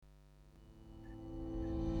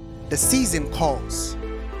The season calls.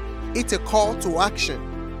 It's a call to action,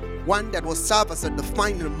 one that will serve as a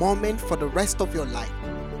defining moment for the rest of your life.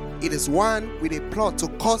 It is one with a plot to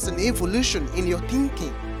cause an evolution in your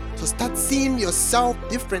thinking, to start seeing yourself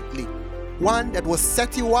differently, one that will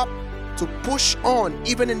set you up to push on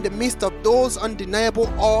even in the midst of those undeniable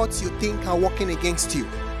odds you think are working against you.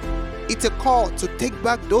 It's a call to take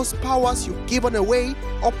back those powers you've given away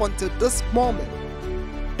up until this moment,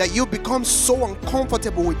 that you become so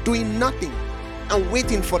uncomfortable with doing nothing and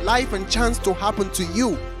waiting for life and chance to happen to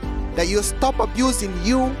you, that you stop abusing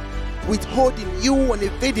you, withholding you, and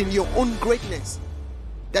evading your own greatness,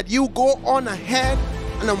 that you go on ahead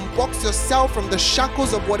and unbox yourself from the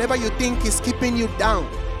shackles of whatever you think is keeping you down,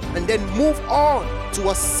 and then move on to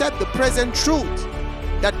accept the present truth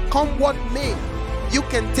that come what may, you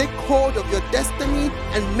can take hold of your destiny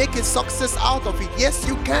and make a success out of it. Yes,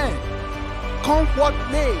 you can. Come what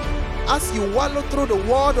may, as you wallow through the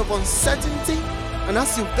world of uncertainty and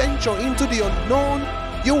as you venture into the unknown,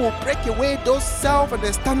 you will break away those self and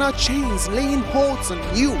external chains laying holds on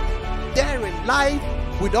you, daring life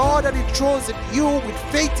with all that it throws at you, with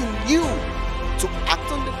faith in you, to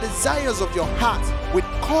act on the desires of your heart, with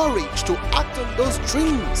courage to act on those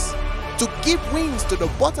dreams, to give wings to the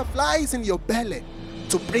butterflies in your belly,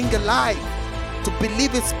 to bring alive, to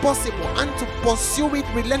believe it's possible and to pursue it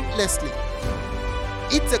relentlessly.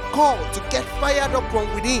 It's a call to get fired up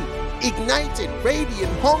from within, ignited,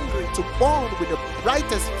 radiant, hungry to burn with the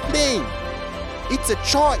brightest flame. It's a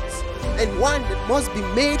choice, and one that must be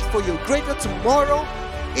made for your greater tomorrow.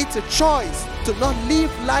 It's a choice to not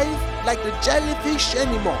live life like the jellyfish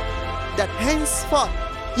anymore, that henceforth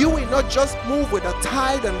you will not just move with the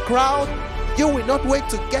tide and crowd, you will not wait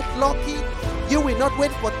to get lucky, you will not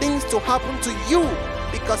wait for things to happen to you,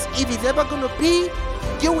 because if it's ever going to be,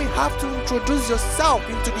 you will have to introduce yourself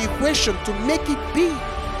into the equation to make it be.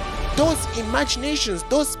 Those imaginations,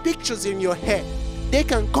 those pictures in your head, they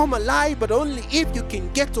can come alive, but only if you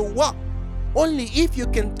can get to work, only if you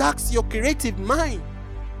can tax your creative mind,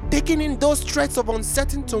 taking in those threats of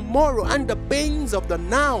uncertain tomorrow and the pains of the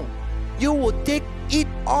now. You will take it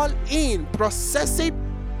all in, process it,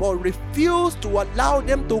 but refuse to allow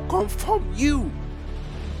them to conform you.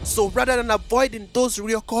 So rather than avoiding those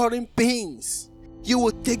recurring pains, you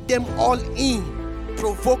will take them all in,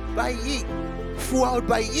 provoked by it, fueled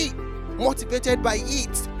by it, motivated by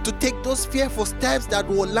it, to take those fearful steps that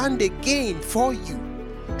will land again for you,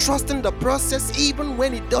 trusting the process even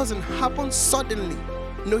when it doesn't happen suddenly,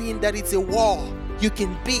 knowing that it's a war you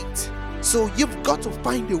can beat. So you've got to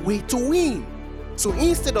find a way to win. So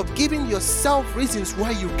instead of giving yourself reasons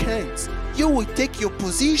why you can't, you will take your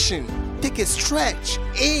position, take a stretch,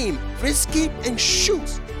 aim, risk it, and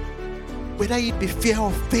shoot. Whether it be fear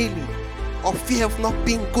of failing, or fear of not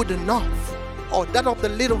being good enough, or that of the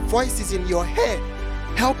little voices in your head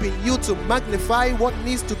helping you to magnify what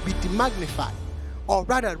needs to be demagnified, or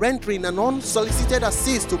rather rendering an unsolicited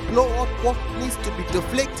assist to blow up what needs to be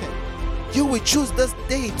deflected. You will choose this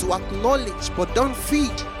day to acknowledge but don't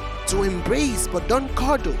feed, to embrace but don't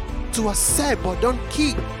cuddle, to accept but don't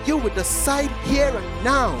keep. You will decide here and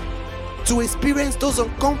now to experience those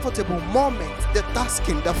uncomfortable moments, the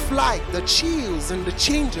tasking, the flight, the chills, and the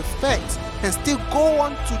change effects, and still go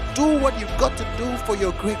on to do what you've got to do for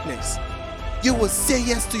your greatness. You will say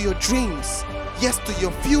yes to your dreams, yes to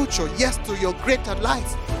your future, yes to your greater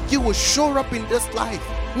life. You will show up in this life,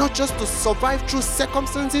 not just to survive through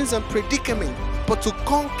circumstances and predicament, but to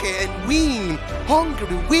conquer and win,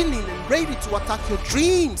 hungry, willing, and ready to attack your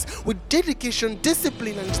dreams with dedication,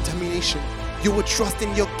 discipline, and determination. You will trust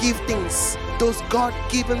in your giftings, those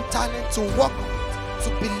God-given talents to work on, to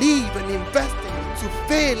believe and invest in it, to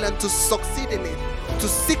fail and to succeed in it, to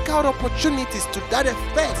seek out opportunities to that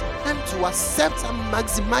effect, and to accept and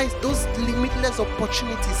maximize those limitless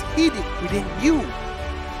opportunities hidden within you,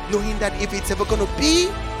 knowing that if it's ever going to be,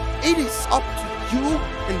 it is up to you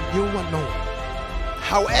and you alone.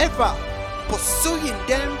 However, pursuing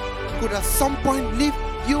them could at some point leave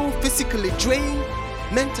you physically drained,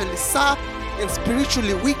 mentally sapped, and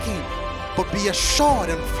spiritually weakened. But be assured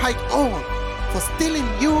and fight on, for still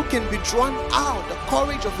in you can be drawn out the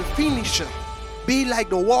courage of a finisher. Be like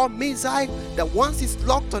the war missile that once it's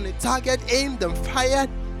locked on a target, aimed and fired,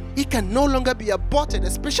 it can no longer be aborted,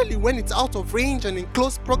 especially when it's out of range and in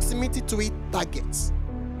close proximity to its targets.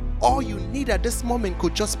 All you need at this moment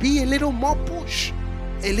could just be a little more push,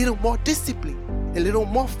 a little more discipline, a little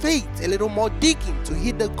more faith, a little more digging to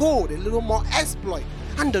hit the goal, a little more exploit,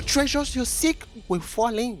 and the treasures you seek will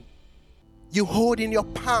fall in. You hold in your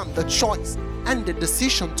palm the choice and the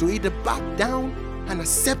decision to either back down and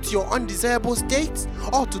accept your undesirable states,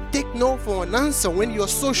 or to take no for an answer when you're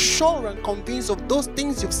so sure and convinced of those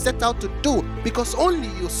things you've set out to do, because only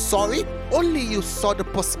you saw it, only you saw the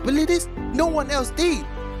possibilities, no one else did.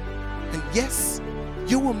 And yes,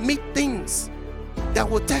 you will meet things that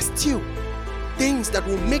will test you, things that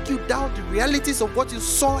will make you doubt the realities of what you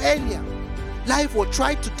saw earlier. Life will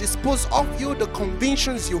try to dispose of you the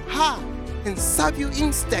convictions you have and serve you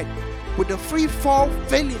instead with the free fall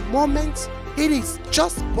failing moments. It is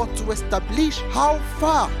just but to establish how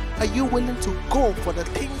far are you willing to go for the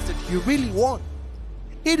things that you really want.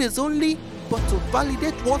 It is only but to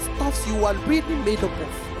validate what stuffs you are really made up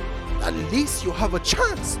of. At least you have a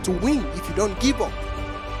chance to win if you don't give up.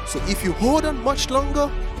 So if you hold on much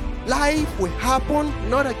longer, life will happen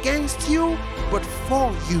not against you but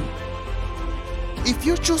for you. If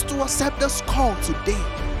you choose to accept this call today,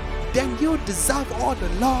 then you deserve all the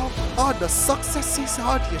love, all the successes,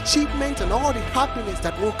 all the achievements, and all the happiness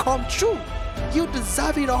that will come true. You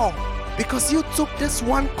deserve it all because you took this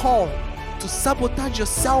one call to sabotage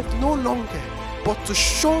yourself no longer, but to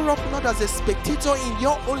show up not as a spectator in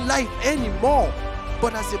your own life anymore,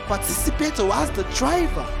 but as a participator, as the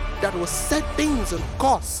driver that will set things on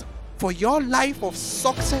course for your life of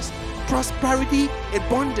success, prosperity,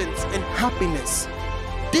 abundance, and happiness.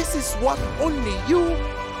 This is what only you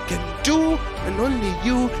can do, and only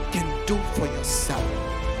you can do for yourself.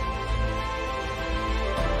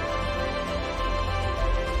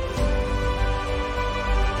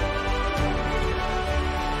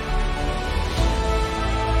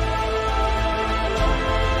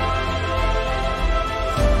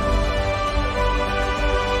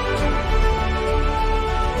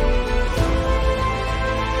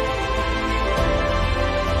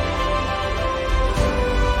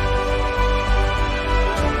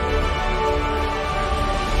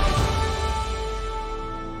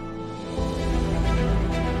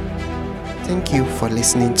 Thank you for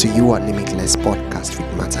listening to You Are Limitless podcast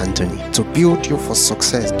with Matt Anthony. To build you for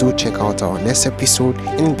success, do check out our next episode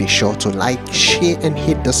and be sure to like, share, and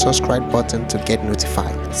hit the subscribe button to get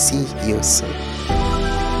notified. See you soon.